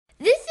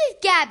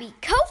Gabby,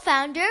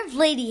 co-founder of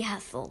Lady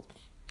Hustle.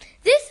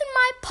 This is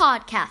my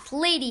podcast,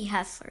 Lady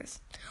Hustlers,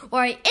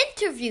 where I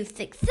interview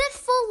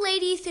successful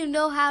ladies who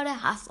know how to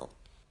hustle.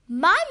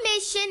 My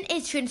mission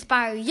is to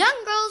inspire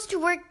young girls to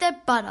work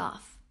their butt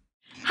off.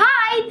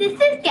 Hi, this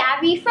is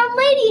Gabby from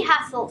Lady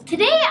Hustle.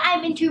 Today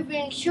I'm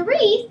interviewing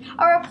Cherise,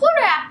 a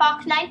reporter at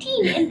Fox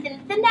 19 in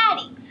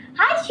Cincinnati.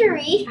 Hi,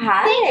 Cherise.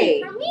 Hi. Thank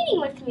you for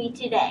meeting with me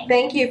today.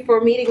 Thank you for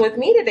meeting with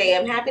me today.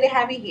 I'm happy to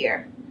have you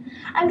here.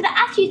 I'm going to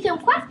ask you some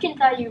questions.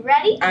 Are you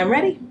ready? I'm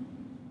ready.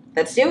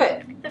 Let's do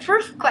it. The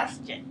first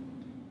question.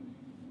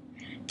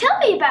 Tell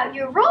me about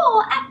your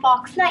role at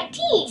Fox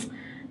 19.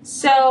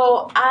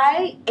 So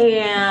I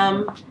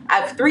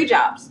have 3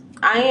 jobs.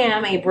 I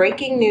am a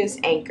breaking news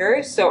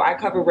anchor, so I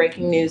cover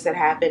breaking news that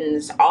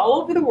happens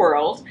all over the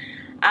world.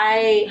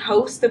 I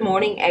host the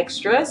Morning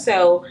Extra,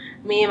 so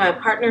me and my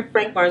partner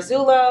Frank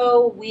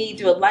Marzullo, we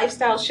do a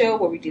lifestyle show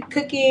where we do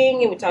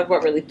cooking and we talk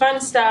about really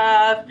fun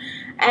stuff.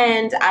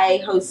 And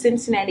I host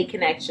Cincinnati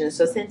Connection.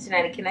 So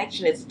Cincinnati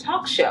Connection is a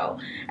talk show,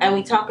 and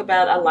we talk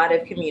about a lot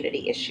of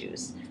community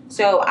issues.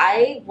 So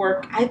I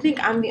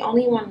think I'm the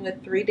only one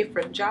with 3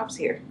 different jobs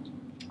here.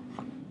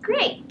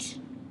 Great.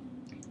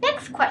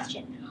 Next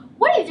question.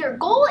 What is your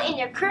goal in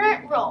your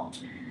current role?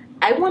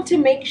 I want to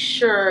make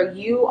sure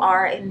you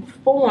are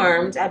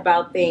informed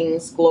about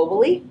things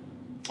globally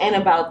and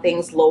about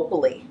things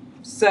locally.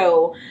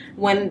 So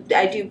when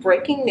I do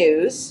breaking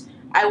news,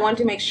 I want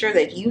to make sure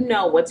that you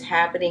know what's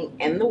happening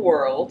in the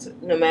world,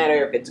 no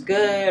matter if it's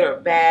good or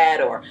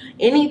bad or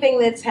anything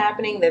that's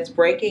happening, that's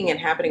breaking and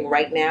happening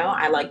right now.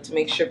 I like to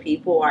make sure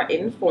people are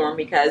informed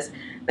because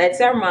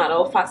that's our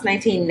motto, Fox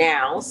 19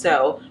 Now.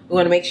 So we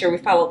want to make sure we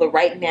follow the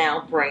Right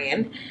Now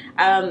brand.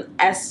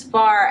 As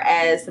far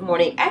as the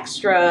Morning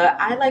Extra,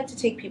 I like to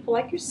take people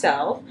like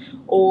yourself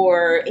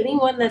or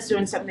anyone that's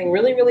doing something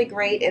really, really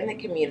great in the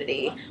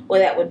community or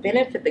that would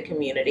benefit the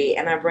community,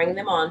 and I bring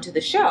them on to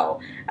the show.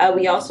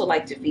 We also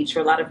like to feature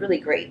a lot of really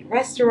great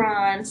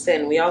restaurants,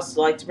 and we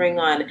also like to bring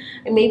on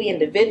maybe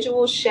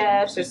individual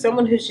chefs or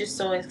someone who's just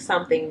doing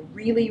something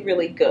really,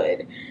 really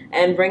good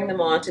and bring them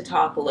on to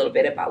talk a little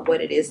bit about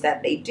what it is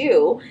that they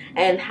do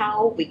and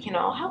how we can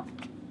all help.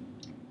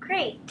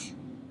 Great.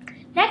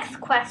 Next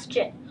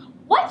question.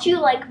 What do you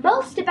like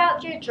most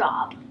about your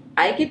job?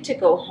 I get to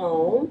go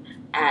home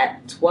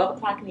at 12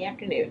 o'clock in the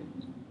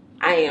afternoon.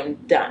 I am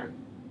done.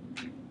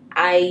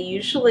 I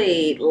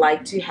usually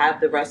like to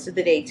have the rest of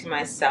the day to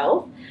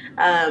myself.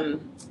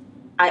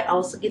 I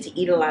also get to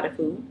eat a lot of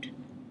food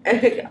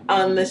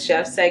on the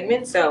chef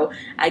segment. So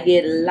I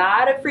get a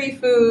lot of free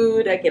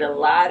food. I get a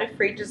lot of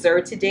free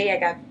dessert. Today I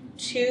got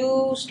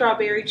 2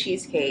 strawberry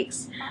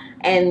cheesecakes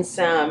and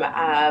some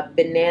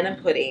banana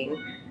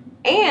pudding.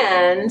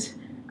 And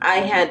I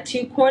had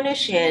 2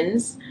 Cornish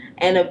hens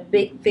and a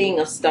big thing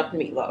of stuffed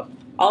meatloaf.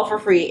 All for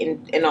free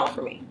and all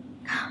for me.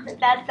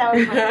 That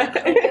sounds like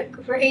a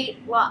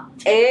great lot.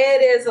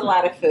 It is a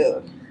lot of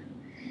food.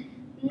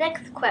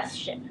 Next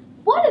question.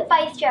 What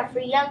advice do you have for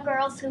young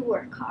girls who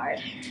work hard?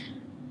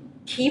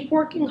 Keep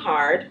working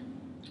hard.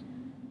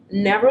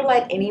 Never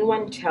let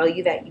anyone tell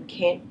you that you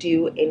can't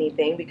do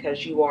anything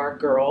because you are a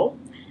girl.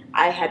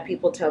 I had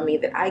people tell me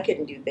that I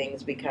couldn't do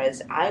things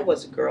because I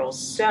was a girl.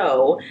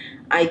 So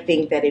I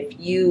think that if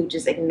you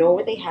just ignore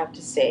what they have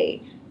to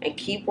say and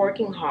keep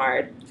working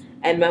hard,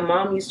 and my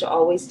mom used to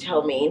always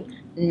tell me,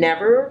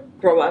 never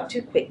grow up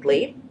too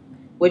quickly,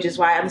 which is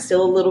why I'm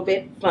still a little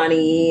bit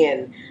funny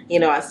and,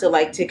 I still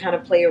like to kind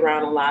of play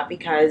around a lot,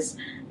 because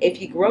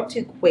if you grow up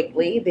too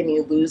quickly, then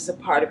you lose a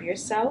part of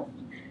yourself.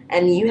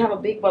 And you have a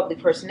big bubbly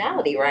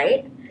personality,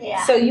 right?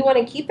 Yeah. So you want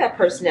to keep that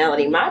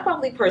personality. My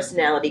bubbly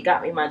personality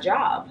got me my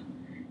job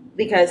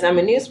because I'm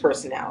a news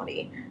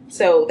personality.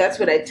 So that's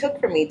what it took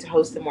for me to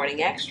host the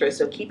Morning Extra.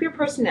 So keep your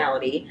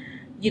personality.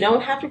 You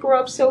don't have to grow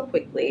up so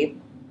quickly.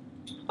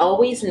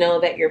 Always know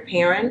that your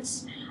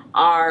parents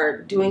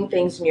are doing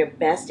things in your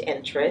best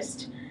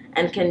interest,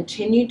 and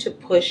continue to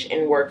push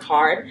and work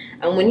hard.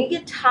 And when you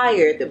get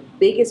tired, the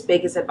biggest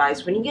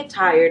advice, when you get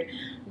tired,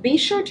 be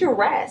sure to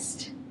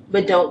rest,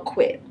 but don't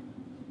quit.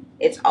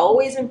 It's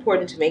always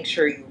important to make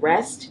sure you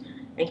rest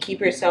and keep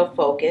yourself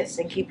focused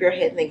and keep your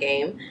head in the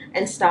game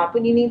and stop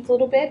when you need a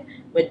little bit,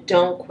 but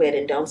don't quit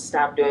and don't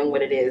stop doing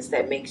what it is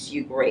that makes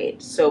you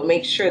great. So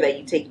make sure that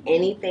you take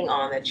anything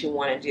on that you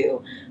want to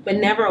do, but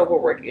never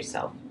overwork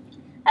yourself.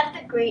 That's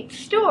a great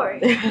story.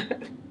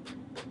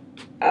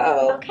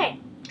 Uh-oh. Okay.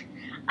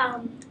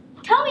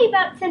 Tell me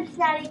about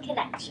Cincinnati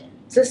Connection.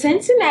 So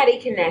Cincinnati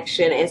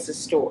Connection is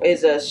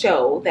a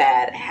show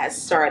that has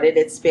started.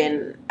 It's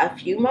been a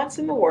few months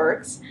in the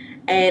works,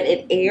 and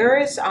it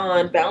airs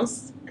on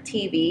Bounce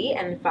TV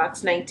and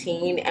Fox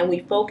 19, and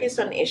we focus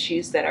on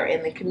issues that are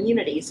in the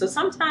community. So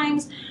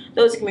sometimes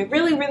those can be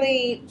really,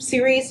 really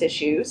serious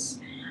issues,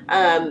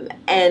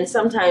 and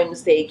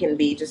sometimes they can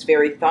be just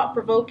very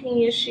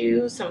thought-provoking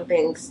issues. Some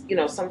things,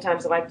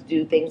 sometimes I like to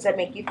do things that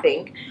make you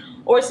think,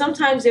 or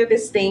sometimes they're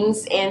just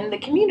things in the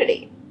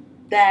community.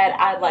 that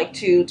I'd like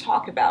to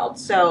talk about.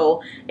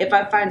 So if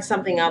I find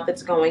something out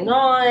that's going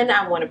on,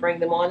 I want to bring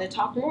them on and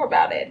talk more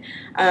about it,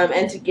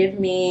 and to give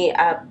me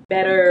a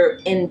better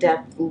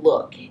in-depth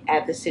look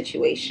at the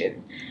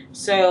situation.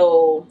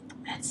 So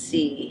let's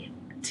see.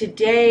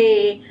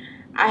 Today,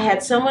 I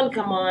had someone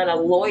come on, a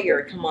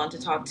lawyer come on to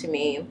talk to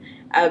me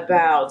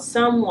about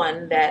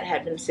someone that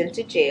had been sent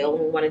to jail,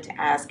 and we wanted to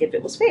ask if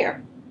it was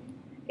fair,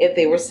 if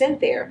they were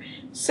sent there.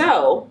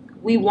 So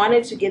we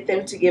wanted to get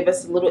them to give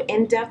us a little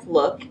in-depth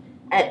look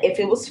at if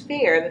it was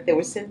fair that they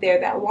were sent there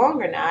that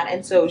long or not.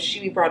 And so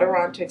we brought her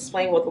on to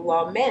explain what the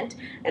law meant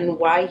and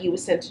why he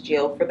was sent to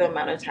jail for the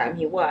amount of time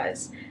he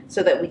was,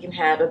 so that we can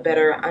have a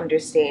better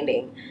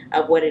understanding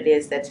of what it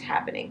is that's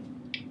happening.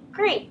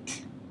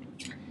 Great.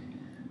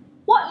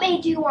 What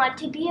made you want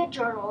to be a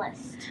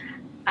journalist?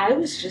 I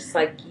was just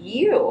like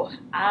you.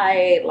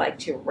 I like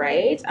to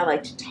write. I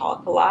like to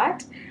talk a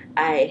lot.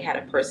 I had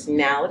a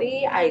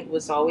personality. I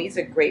was always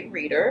a great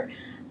reader.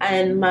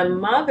 And my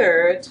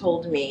mother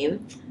told me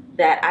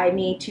that I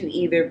need to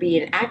either be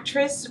an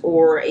actress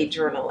or a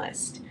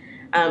journalist.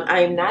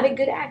 I'm not a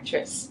good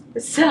actress,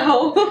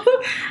 so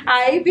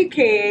I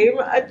became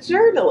a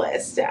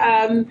journalist.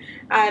 And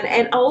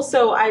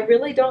also, I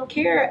really don't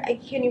care.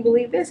 Can you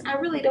believe this? I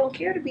really don't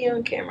care to be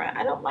on camera.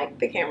 I don't like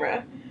the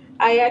camera.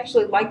 I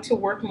actually like to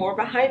work more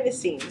behind the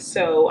scenes.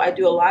 So I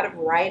do a lot of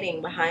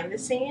writing behind the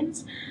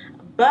scenes.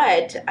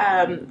 But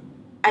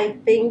I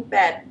think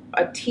that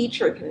a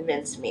teacher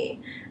convinced me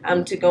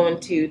to go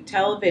into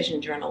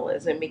television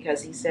journalism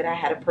because he said I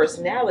had a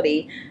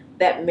personality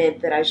that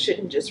meant that I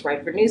shouldn't just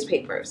write for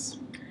newspapers.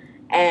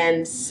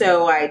 And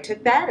so I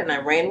took that and I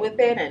ran with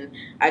it, and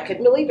I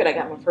couldn't believe it. I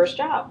got my first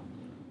job.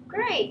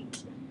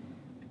 Great.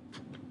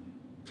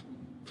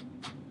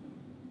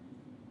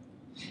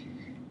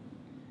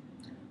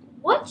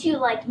 What do you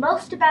like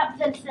most about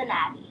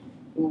Cincinnati?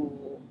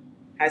 Ooh,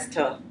 that's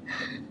tough.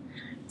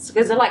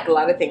 Because I like a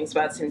lot of things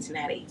about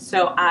Cincinnati.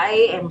 So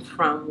I am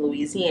from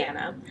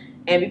Louisiana.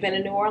 Have you been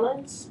to New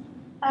Orleans?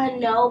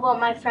 No, but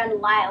my friend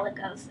Lila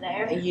goes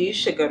there. You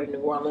should go to New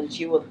Orleans.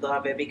 You would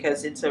love it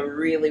because it's a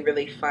really,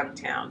 really fun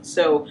town.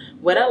 So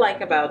what I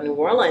like about New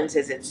Orleans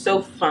is it's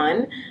so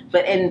fun,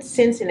 but in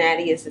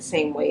Cincinnati it's the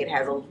same way.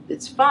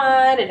 It's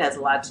fun. It has a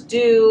lot to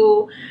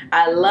do.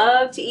 I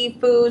love to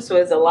eat food, so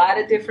it's a lot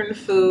of different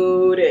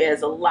food. It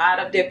has a lot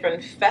of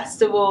different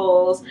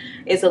festivals.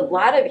 It's a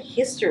lot of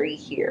history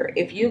here.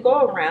 If you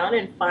go around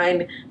and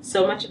find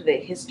so much of the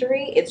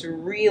history, it's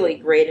really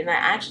great. And I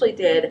actually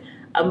did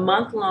a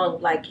month-long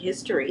Black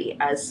History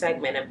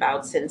segment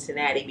about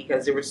Cincinnati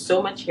because there was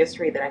so much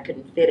history that I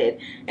couldn't fit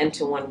it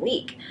into 1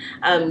 week.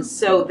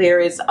 So there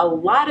is a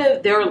lot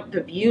of,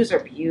 the views are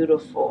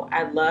beautiful.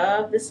 I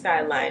love the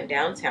skyline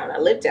downtown. I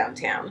live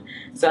downtown,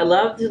 so I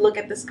love to look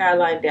at the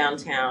skyline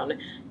downtown.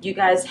 You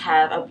guys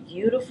have a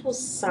beautiful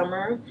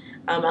summer.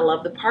 I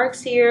love the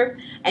parks here.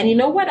 And you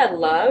know what I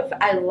love?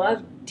 I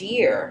love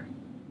deer.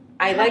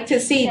 I like to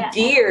see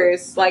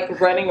deers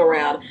like running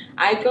around.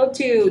 I go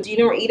to, do you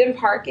know where Eden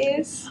Park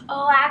is?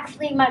 Oh,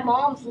 actually, my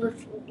mom's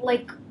lives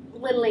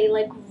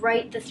literally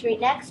right the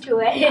street next to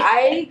it.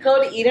 I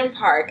go to Eden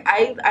Park.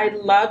 I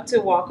love to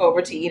walk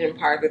over to Eden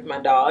Park with my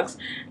dogs.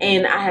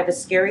 And I have a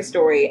scary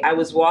story. I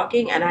was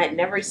walking and I had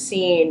never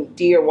seen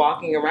deer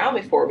walking around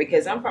before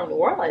because I'm from New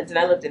Orleans and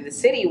I lived in the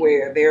city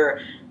where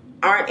there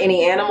aren't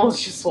any animals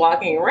just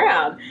walking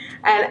around.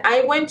 And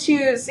I went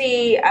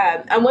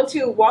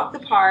to walk the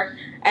park,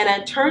 and I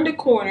turned a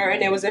corner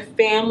and there was a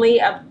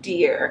family of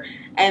deer,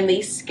 and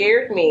they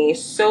scared me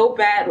so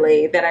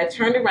badly that I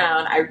turned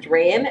around, I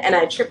ran, and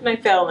I tripped and I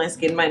fell and I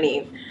skinned my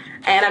knee.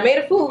 And I made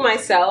a fool of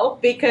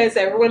myself because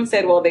everyone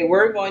said, well, they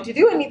weren't going to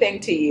do anything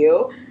to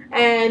you.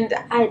 And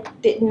I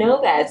didn't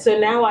know that. So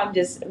now I'm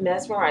just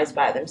mesmerized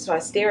by them. So I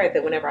stare at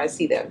them whenever I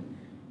see them,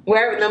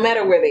 no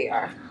matter where they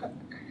are.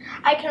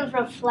 I can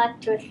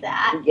reflect with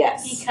that.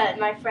 Yes. Because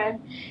my friend,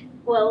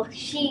 well,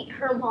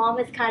 her mom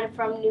is kind of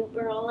from New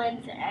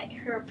Orleans,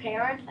 her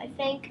parents, I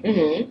think,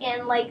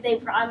 and they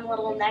brought them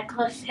little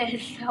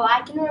necklaces, so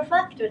I can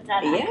reflect with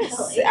that. Yes,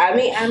 actually. I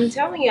mean, I'm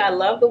telling you, I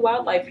love the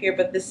wildlife here,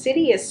 but the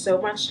city has so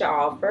much to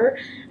offer,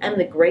 and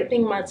the great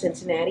thing about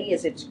Cincinnati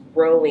is it's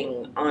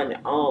growing on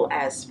all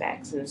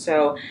aspects, and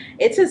so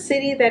it's a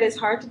city that is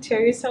hard to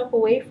tear yourself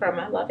away from.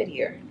 I love it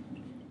here.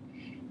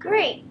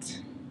 Great.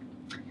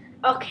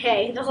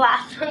 Okay, the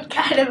last one,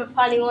 kind of a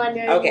funny one.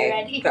 Are you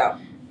ready? Go.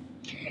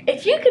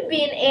 If you could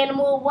be an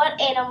animal, what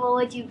animal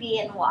would you be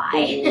and why?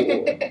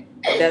 Ooh,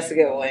 that's a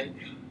good one.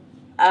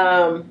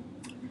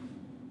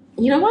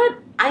 You know what?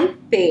 I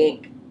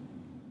think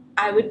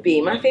I would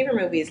be, my favorite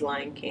movie is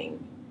Lion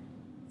King.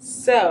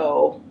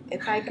 So,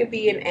 if I could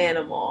be an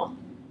animal.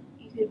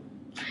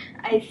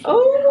 I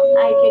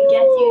could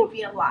guess you'd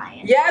be a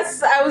lion.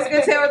 Yes, I was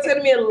going to say I was going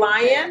to be a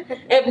lion.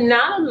 If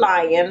not a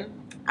lion,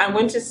 I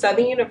went to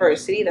Southern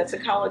University. That's a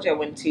college I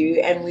went to.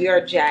 And we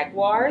are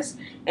jaguars.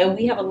 And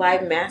we have a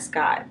live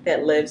mascot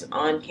that lives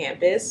on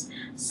campus.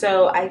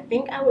 So I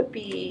think I would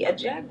be a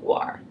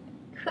jaguar.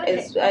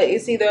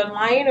 It's either a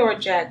lion or a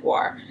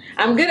jaguar.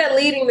 I'm good at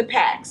leading the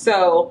pack.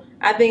 So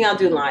I think I'll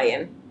do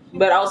lion.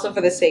 but also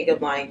for the sake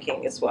of Lion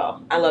King as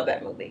well. I love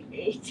that movie.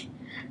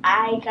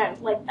 I kind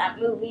of like that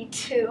movie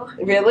too.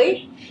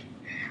 Really?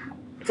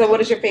 So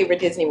what is your favorite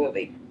Disney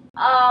movie?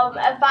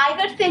 If I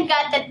could think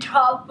at the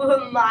top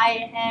of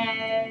my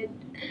head,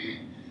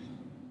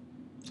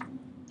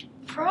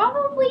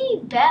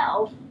 probably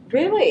Belle.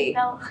 Really?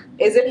 Belle.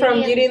 Is it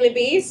from Beauty and the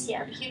Beast?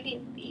 Yeah, Beauty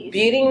and the Beast.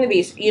 Beauty and the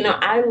Beast. You know,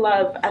 I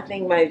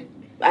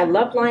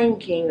love Lion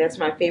King. That's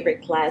my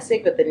favorite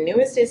classic. But the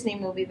newest Disney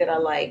movie that I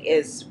like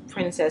is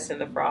Princess and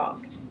the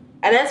Frog.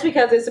 And that's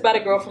because it's about a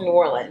girl from New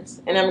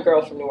Orleans. And I'm a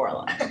girl from New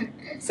Orleans.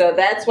 So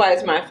that's why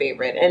it's my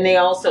favorite. And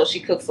she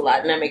cooks a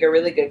lot. And I make a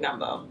really good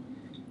gumbo.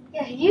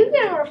 Yeah, you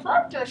can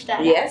reflect with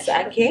that. Yes,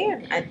 I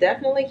can. I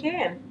definitely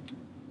can.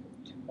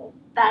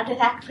 That is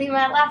actually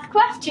my last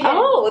question.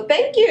 Oh, well,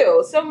 thank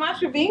you so much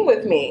for being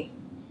with me.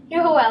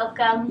 You're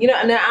welcome. You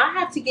know, now I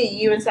have to get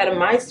you inside of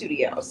my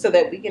studio so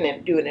that we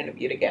can do an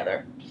interview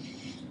together.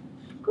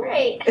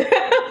 Great.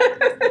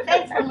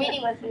 Thanks for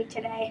meeting with me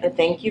today.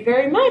 Thank you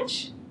very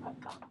much.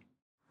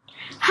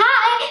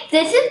 Hi,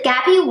 this is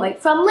Gabby White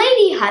from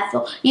Lady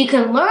Hustle. You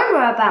can learn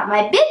more about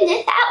my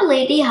business at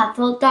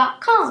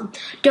ladyhustle.com.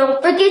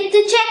 Don't forget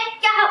to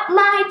check out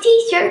my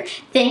t-shirt.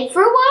 Thanks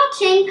for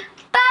watching.